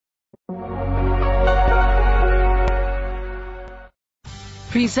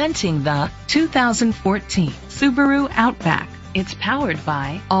Presenting the 2014 Subaru Outback. It's powered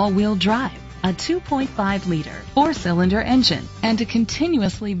by all-wheel drive, a 2.5-liter four-cylinder engine, and a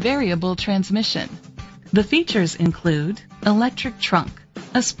continuously variable transmission. The features include electric trunk,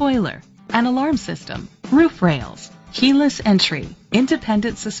 a spoiler, an alarm system, roof rails, keyless entry,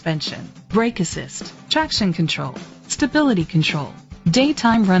 independent suspension, brake assist, traction control, stability control,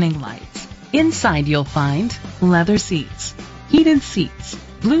 daytime running lights. Inside you'll find leather seats, heated seats,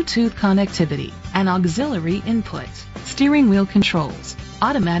 Bluetooth connectivity, an auxiliary input, steering wheel controls,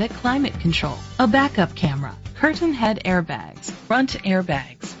 automatic climate control, a backup camera, curtain head airbags, front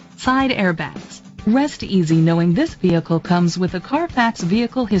airbags, side airbags. Rest easy knowing this vehicle comes with a Carfax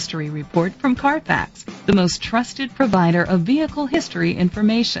Vehicle History Report from Carfax, the most trusted provider of vehicle history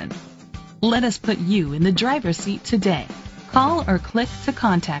information. Let us put you in the driver's seat today. Call or click to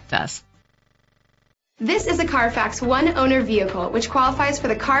contact us. This is a Carfax one-owner vehicle which qualifies for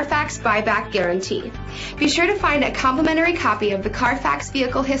the Carfax buyback guarantee. Be sure to find a complimentary copy of the Carfax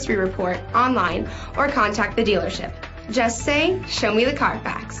Vehicle History Report online or contact the dealership. Just say, "Show me the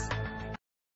Carfax."